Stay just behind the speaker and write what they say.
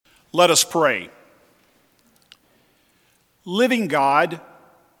Let us pray. Living God,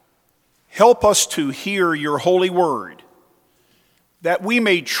 help us to hear your holy word, that we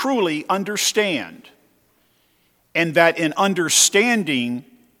may truly understand, and that in understanding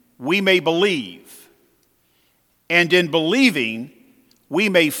we may believe, and in believing we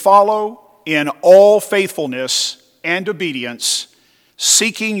may follow in all faithfulness and obedience,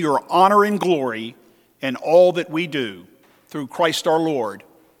 seeking your honor and glory in all that we do, through Christ our Lord.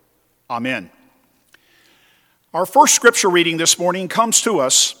 Amen. Our first scripture reading this morning comes to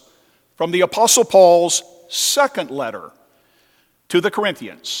us from the Apostle Paul's second letter to the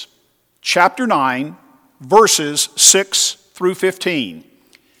Corinthians, chapter 9, verses 6 through 15.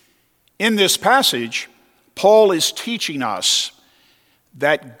 In this passage, Paul is teaching us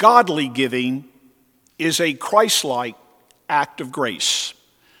that godly giving is a Christ-like act of grace.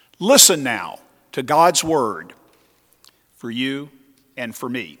 Listen now to God's word for you and for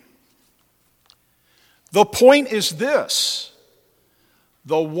me. The point is this: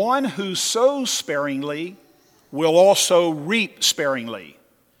 the one who sows sparingly will also reap sparingly,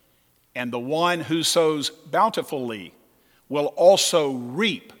 and the one who sows bountifully will also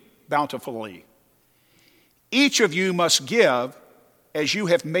reap bountifully. Each of you must give as you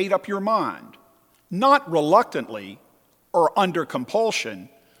have made up your mind, not reluctantly or under compulsion,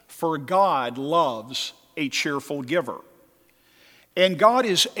 for God loves a cheerful giver. And God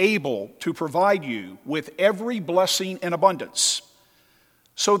is able to provide you with every blessing in abundance,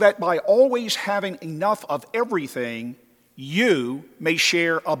 so that by always having enough of everything, you may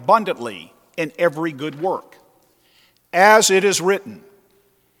share abundantly in every good work. As it is written,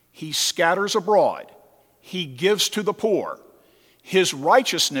 He scatters abroad, He gives to the poor, His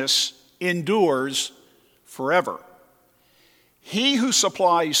righteousness endures forever. He who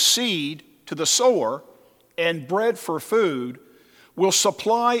supplies seed to the sower and bread for food will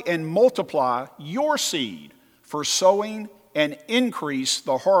supply and multiply your seed for sowing and increase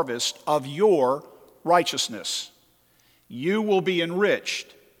the harvest of your righteousness. You will be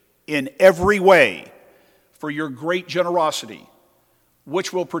enriched in every way for your great generosity,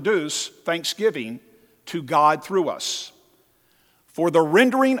 which will produce thanksgiving to God through us. For the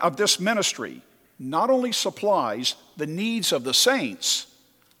rendering of this ministry not only supplies the needs of the saints,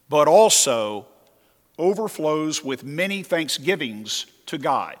 but also overflows with many thanksgivings to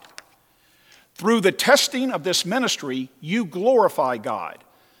God. Through the testing of this ministry, you glorify God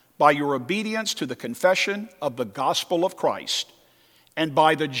by your obedience to the confession of the gospel of Christ and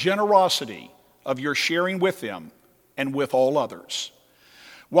by the generosity of your sharing with them and with all others,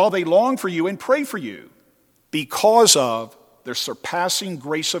 while they long for you and pray for you because of the surpassing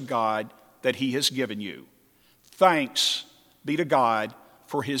grace of God that He has given you. Thanks be to God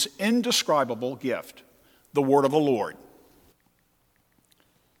for His indescribable gift. The word of the Lord.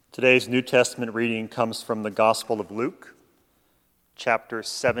 Today's New Testament reading comes from the Gospel of Luke, chapter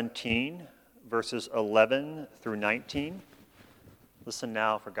 17, verses 11 through 19. Listen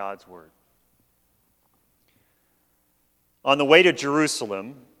now for God's word. On the way to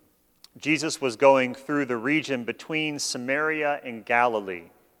Jerusalem, Jesus was going through the region between Samaria and Galilee.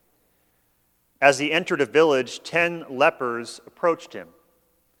 As he entered a village, 10 lepers approached him,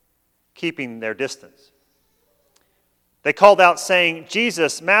 keeping their distance. They called out, saying,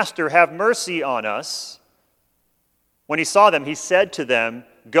 "Jesus, Master, have mercy on us." When he saw them, he said to them,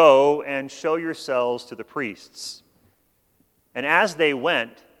 "Go and show yourselves to the priests." And as they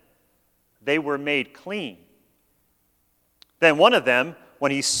went, they were made clean. Then one of them,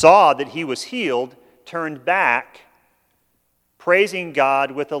 when he saw that he was healed, turned back, praising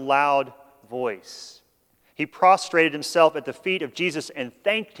God with a loud voice. He prostrated himself at the feet of Jesus and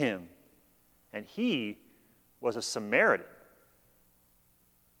thanked him. And he was a Samaritan.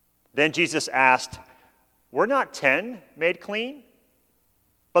 Then Jesus asked, "Were not 10 made clean?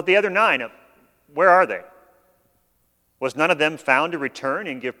 But the other 9, where are they? Was none of them found to return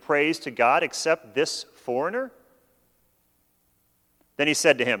and give praise to God except this foreigner?" Then he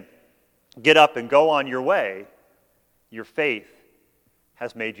said to him, "Get up and go on your way. Your faith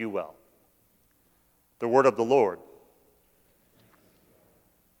has made you well." The word of the Lord.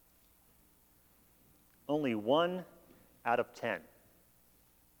 Only 1 out of 10.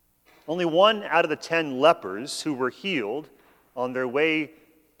 Only 1 out of the 10 lepers who were healed on their way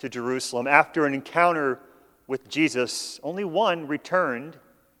to Jerusalem after an encounter with Jesus, only one returned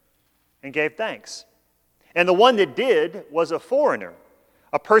and gave thanks. And the one that did was a foreigner,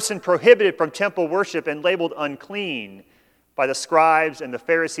 a person prohibited from temple worship and labeled unclean by the scribes and the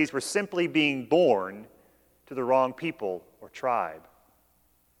Pharisees for simply being born to the wrong people or tribe.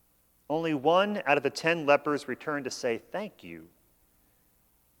 Only 1 out of the 10 lepers returned to say thank you.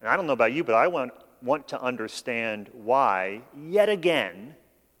 And I don't know about you, but I want to understand why, yet again,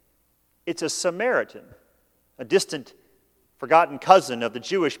 it's a Samaritan, a distant, forgotten cousin of the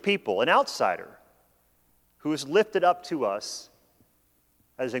Jewish people, an outsider, who is lifted up to us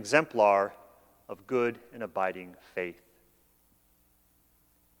as an exemplar of good and abiding faith.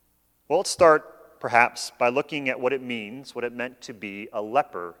 Well, let's start perhaps by looking at what it meant to be a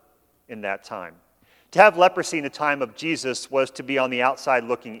leper in that time. To have leprosy in the time of Jesus was to be on the outside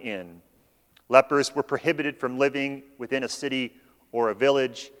looking in. Lepers were prohibited from living within a city or a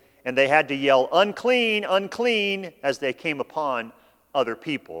village, and they had to yell, "Unclean, unclean," as they came upon other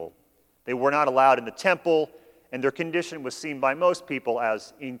people. They were not allowed in the temple, and their condition was seen by most people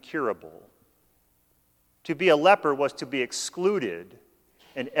as incurable. To be a leper was to be excluded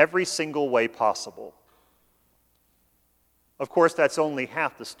in every single way possible. Of course, that's only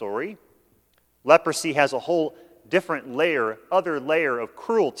half the story. Leprosy has a whole different other layer of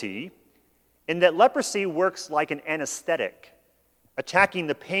cruelty, in that leprosy works like an anesthetic, attacking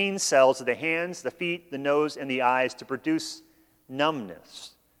the pain cells of the hands, the feet, the nose, and the eyes to produce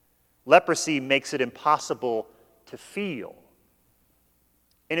numbness. Leprosy makes it impossible to feel.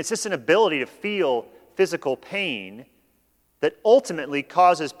 And it's this inability to feel physical pain that ultimately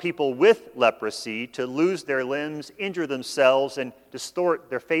causes people with leprosy to lose their limbs, injure themselves, and distort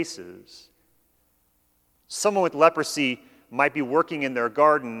their faces. Someone with leprosy might be working in their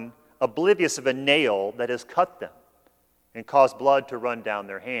garden, oblivious of a nail that has cut them and caused blood to run down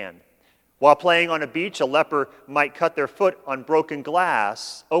their hand. While playing on a beach, a leper might cut their foot on broken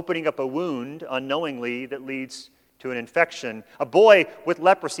glass, opening up a wound unknowingly that leads to an infection. A boy with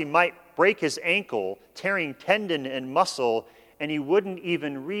leprosy might break his ankle, tearing tendon and muscle, and he wouldn't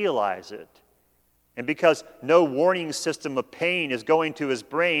even realize it. And because no warning system of pain is going to his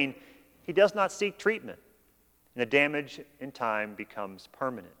brain, he does not seek treatment, and the damage in time becomes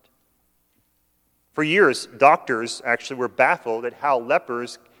permanent. For years, doctors actually were baffled at how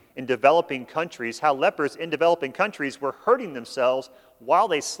lepers in developing countries were hurting themselves while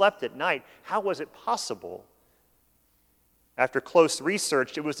they slept at night. How was it possible? After close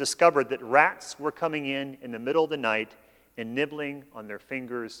research, it was discovered that rats were coming in the middle of the night and nibbling on their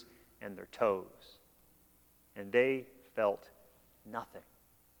fingers and their toes. And they felt nothing.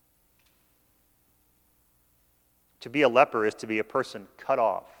 To be a leper is to be a person cut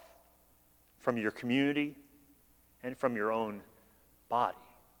off from your community and from your own body.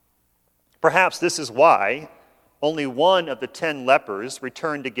 Perhaps this is why only one of the 10 lepers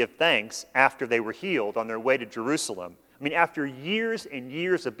returned to give thanks after they were healed on their way to Jerusalem. After years and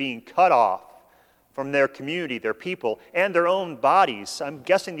years of being cut off from their community, their people, and their own bodies, I'm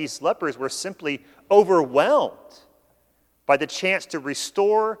guessing these lepers were simply overwhelmed by the chance to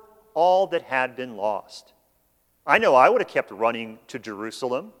restore all that had been lost. I know I would have kept running to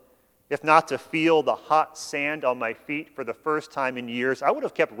Jerusalem. If not to feel the hot sand on my feet for the first time in years, I would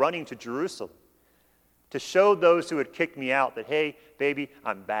have kept running to Jerusalem to show those who had kicked me out that, hey, baby,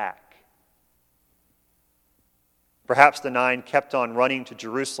 I'm back. Perhaps the 9 kept on running to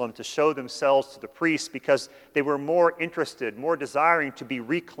Jerusalem to show themselves to the priests because they were more interested, more desiring to be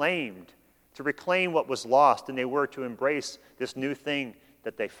reclaimed, to reclaim what was lost, than they were to embrace this new thing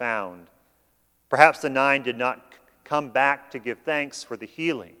that they found. Perhaps the 9 did not come back to give thanks for the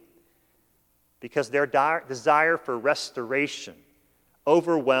healing, because their desire for restoration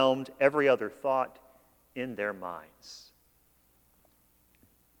overwhelmed every other thought in their minds.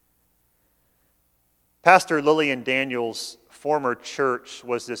 Pastor Lillian Daniels' former church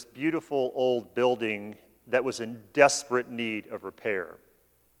was this beautiful old building that was in desperate need of repair.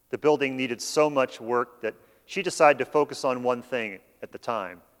 The building needed so much work that she decided to focus on one thing at the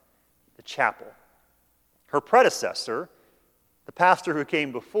time: the chapel. Her predecessor, the pastor who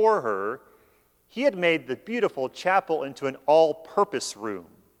came before her, he had made the beautiful chapel into an all-purpose room.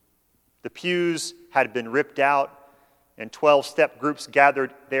 The pews had been ripped out, and 12-step groups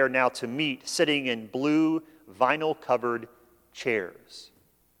gathered there now to meet, sitting in blue, vinyl-covered chairs.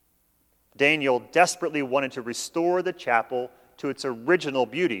 Daniel desperately wanted to restore the chapel to its original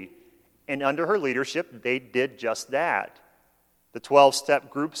beauty, and under her leadership, they did just that. The 12-step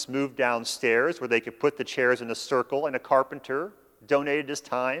groups moved downstairs where they could put the chairs in a circle, and a carpenter donated his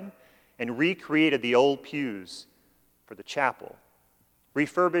time and recreated the old pews for the chapel.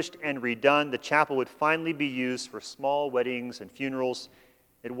 Refurbished and redone, the chapel would finally be used for small weddings and funerals.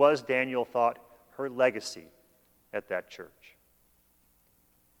 It was, Daniel thought, her legacy at that church.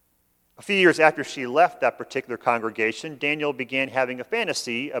 A few years after she left that particular congregation, Daniel began having a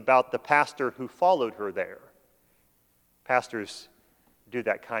fantasy about the pastor who followed her there. Pastors do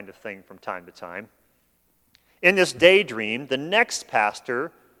that kind of thing from time to time. In this daydream, the next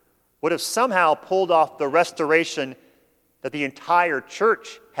pastor would have somehow pulled off the restoration that the entire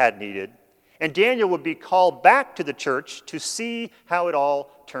church had needed, and Daniel would be called back to the church to see how it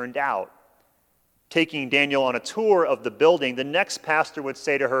all turned out. Taking Daniel on a tour of the building, the next pastor would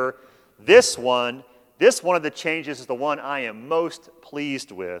say to her, this one of the changes is the one I am most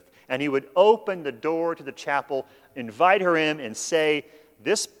pleased with. And he would open the door to the chapel, invite her in, and say,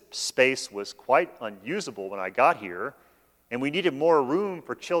 this space was quite unusable when I got here, and we needed more room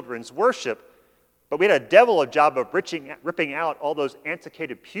for children's worship, but we had a devil job of ripping out all those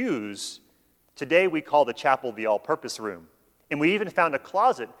antiquated pews. Today we call the chapel the all-purpose room. And we even found a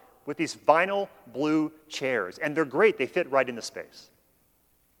closet with these vinyl blue chairs, and they're great. They fit right in the space.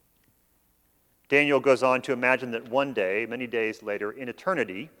 Daniel goes on to imagine that one day, many days later, in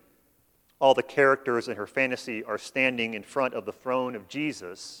eternity, all the characters in her fantasy are standing in front of the throne of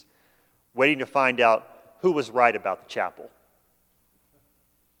Jesus, waiting to find out who was right about the chapel.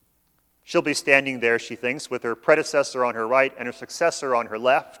 She'll be standing there, she thinks, with her predecessor on her right and her successor on her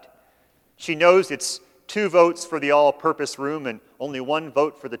left. She knows it's 2 votes for the all-purpose room and only 1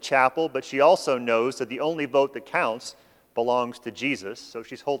 vote for the chapel, but she also knows that the only vote that counts belongs to Jesus, so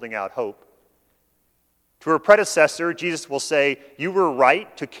she's holding out hope. To her predecessor, Jesus will say, you were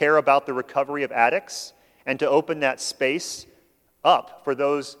right to care about the recovery of addicts and to open that space up for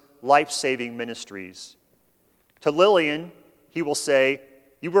those life-saving ministries. To Lillian, he will say,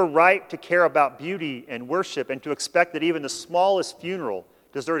 you were right to care about beauty and worship and to expect that even the smallest funeral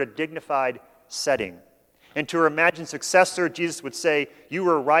deserved a dignified setting. And to her imagined successor, Jesus would say, you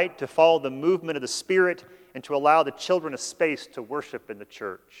were right to follow the movement of the Spirit and to allow the children a space to worship in the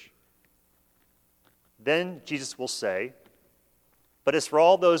church. Then Jesus will say, but as for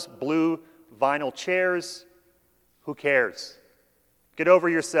all those blue vinyl chairs, who cares? Get over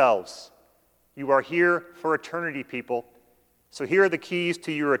yourselves. You are here for eternity, people. So here are the keys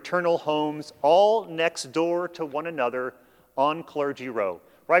to your eternal homes, all next door to one another on Clergy Row,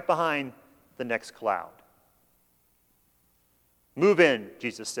 right behind the next cloud. Move in,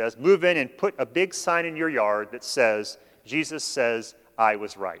 Jesus says. Move in and put a big sign in your yard that says, Jesus says, I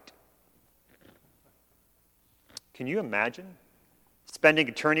was right. Can you imagine spending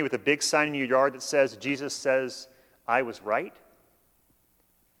eternity with a big sign in your yard that says, Jesus says, I was right?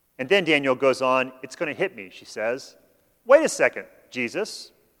 And then Daniel goes on, it's going to hit me, she says. Wait a second,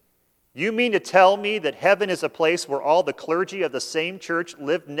 Jesus. You mean to tell me that heaven is a place where all the clergy of the same church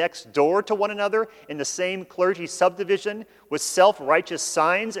live next door to one another in the same clergy subdivision with self-righteous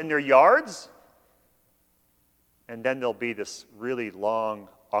signs in their yards? And then there'll be this really long,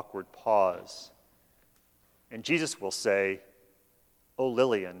 awkward pause. And Jesus will say, oh,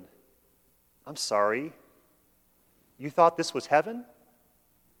 Lillian, I'm sorry. You thought this was heaven?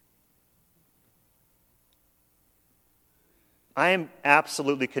 I am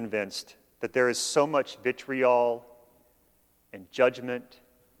absolutely convinced that there is so much vitriol and judgment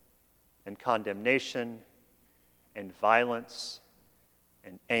and condemnation and violence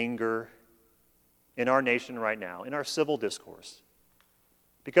and anger in our nation right now, in our civil discourse.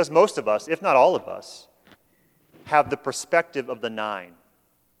 Because most of us, if not all of us, have the perspective of the 9.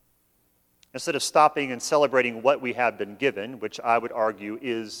 Instead of stopping and celebrating what we have been given, which I would argue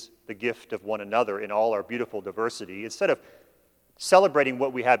is the gift of one another in all our beautiful diversity, instead of celebrating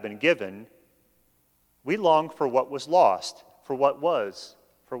what we have been given, we long for what was lost, for what was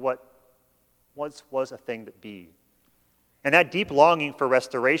a thing that be. And that deep longing for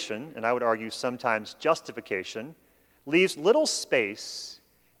restoration, and I would argue sometimes justification, leaves little space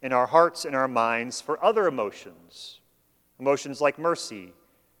in our hearts and our minds for other emotions. Emotions like mercy,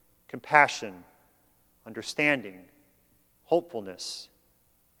 compassion, understanding, hopefulness,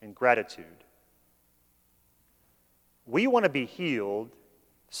 and gratitude. We want to be healed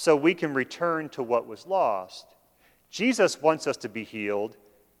so we can return to what was lost. Jesus wants us to be healed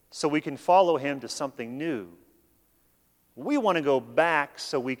so we can follow him to something new. We want to go back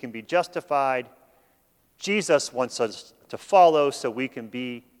so we can be justified. Jesus wants us to follow so we can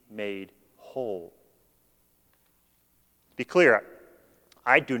be made whole. Be clear,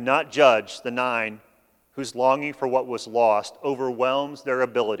 I do not judge the 9 whose longing for what was lost overwhelms their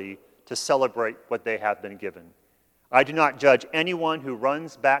ability to celebrate what they have been given. I do not judge anyone who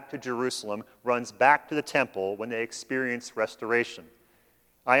runs back to Jerusalem, runs back to the temple when they experience restoration.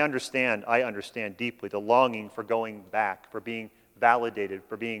 I understand deeply the longing for going back, for being validated,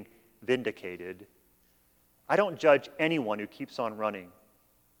 for being vindicated. I don't judge anyone who keeps on running.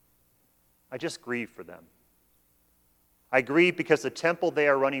 I just grieve for them. I grieve because the temple they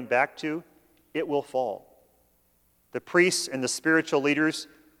are running back to, it will fall. The priests and the spiritual leaders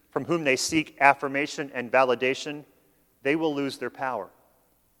from whom they seek affirmation and validation, they will lose their power.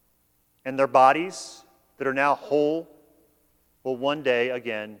 And their bodies that are now whole will one day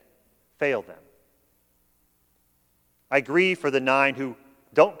again fail them. I grieve for the 9 who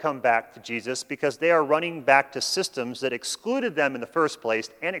don't come back to Jesus because they are running back to systems that excluded them in the first place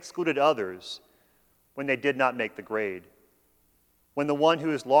and excluded others when they did not make the grade. When the one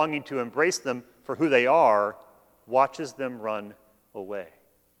who is longing to embrace them for who they are watches them run away.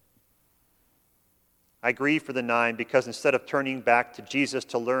 I grieve for the 9 because instead of turning back to Jesus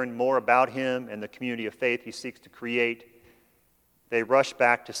to learn more about him and the community of faith he seeks to create, they rush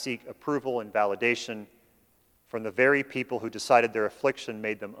back to seek approval and validation from the very people who decided their affliction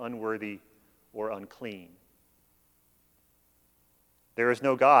made them unworthy or unclean. There is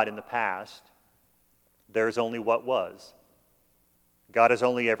no God in the past. There is only what was. God is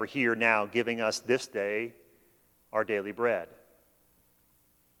only ever here now, giving us this day our daily bread.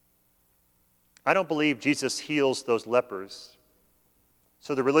 I don't believe Jesus heals those lepers,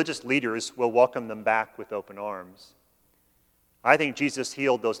 so the religious leaders will welcome them back with open arms. I think Jesus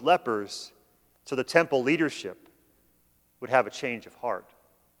healed those lepers so the temple leadership would have a change of heart.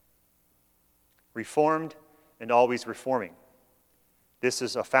 Reformed and always reforming. This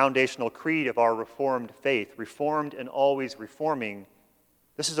is a foundational creed of our Reformed faith. Reformed and always reforming.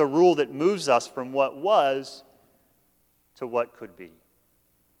 This is a rule that moves us from what was to what could be.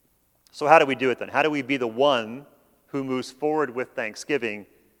 So how do we do it then? How do we be the one who moves forward with thanksgiving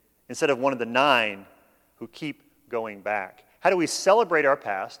instead of one of the 9 who keep going back? How do we celebrate our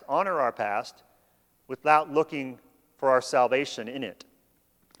past, honor our past, without looking for our salvation in it?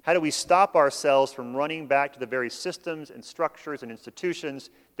 How do we stop ourselves from running back to the very systems and structures and institutions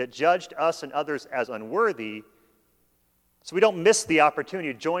that judged us and others as unworthy, so we don't miss the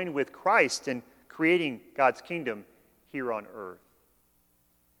opportunity to join with Christ in creating God's kingdom here on earth?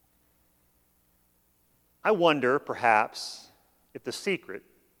 I wonder, perhaps, if the secret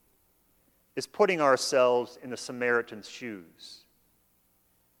is putting ourselves in the Samaritan's shoes.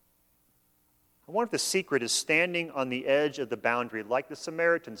 I wonder if the secret is standing on the edge of the boundary like the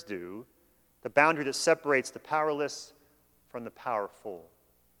Samaritans do, the boundary that separates the powerless from the powerful,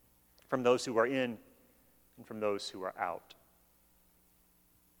 from those who are in and from those who are out.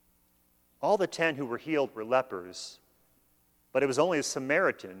 All the 10 who were healed were lepers, but it was only a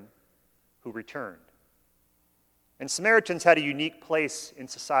Samaritan who returned. And Samaritans had a unique place in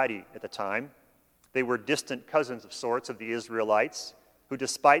society at the time. They were distant cousins of sorts of the Israelites, who,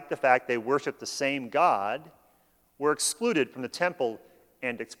 despite the fact they worshiped the same God, were excluded from the temple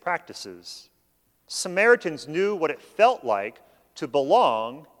and its practices. Samaritans knew what it felt like to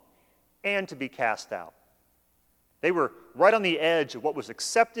belong and to be cast out. They were right on the edge of what was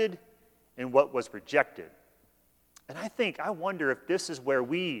accepted and what was rejected. And I wonder if this is where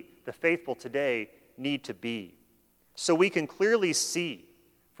we, the faithful today, need to be, so we can clearly see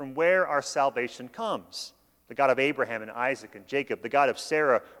from where our salvation comes. The God of Abraham and Isaac and Jacob, the God of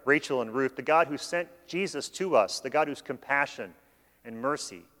Sarah, Rachel, and Ruth, the God who sent Jesus to us, the God whose compassion and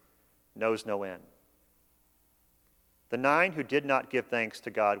mercy knows no end. The 9 who did not give thanks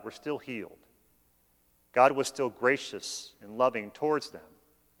to God were still healed. God was still gracious and loving towards them.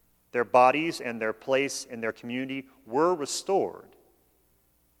 Their bodies and their place in their community were restored.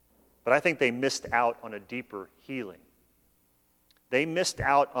 But I think they missed out on a deeper healing. They missed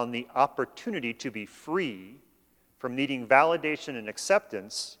out on the opportunity to be free from needing validation and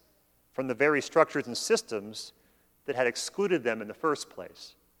acceptance from the very structures and systems that had excluded them in the first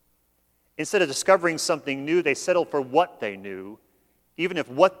place. Instead of discovering something new, they settled for what they knew, even if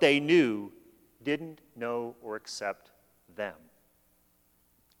what they knew didn't know or accept them.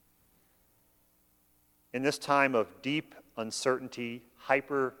 In this time of deep uncertainty,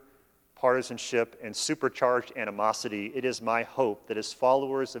 hyper-partisanship, and supercharged animosity, it is my hope that as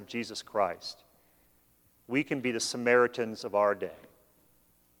followers of Jesus Christ, we can be the Samaritans of our day.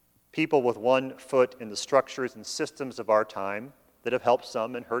 People with one foot in the structures and systems of our time that have helped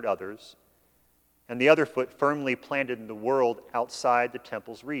some and hurt others, and the other foot firmly planted in the world outside the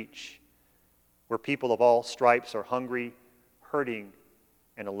temple's reach, where people of all stripes are hungry, hurting,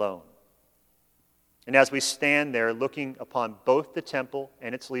 and alone. And as we stand there looking upon both the temple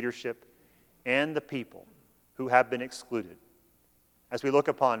and its leadership and the people who have been excluded, as we look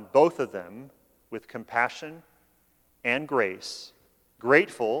upon both of them with compassion and grace,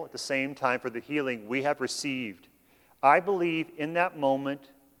 grateful at the same time for the healing we have received, I believe in that moment,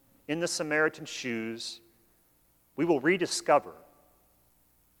 in the Samaritan's shoes, we will rediscover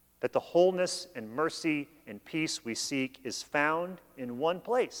that the wholeness and mercy and peace we seek is found in one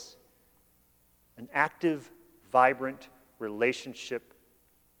place: an active, vibrant relationship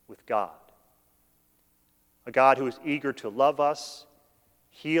with God. A God who is eager to love us,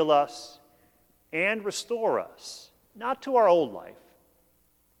 heal us, and restore us, not to our old life,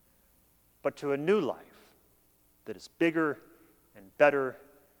 but to a new life that is bigger and better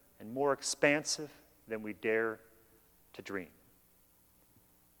and more expansive than we dare to dream.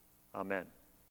 Amen.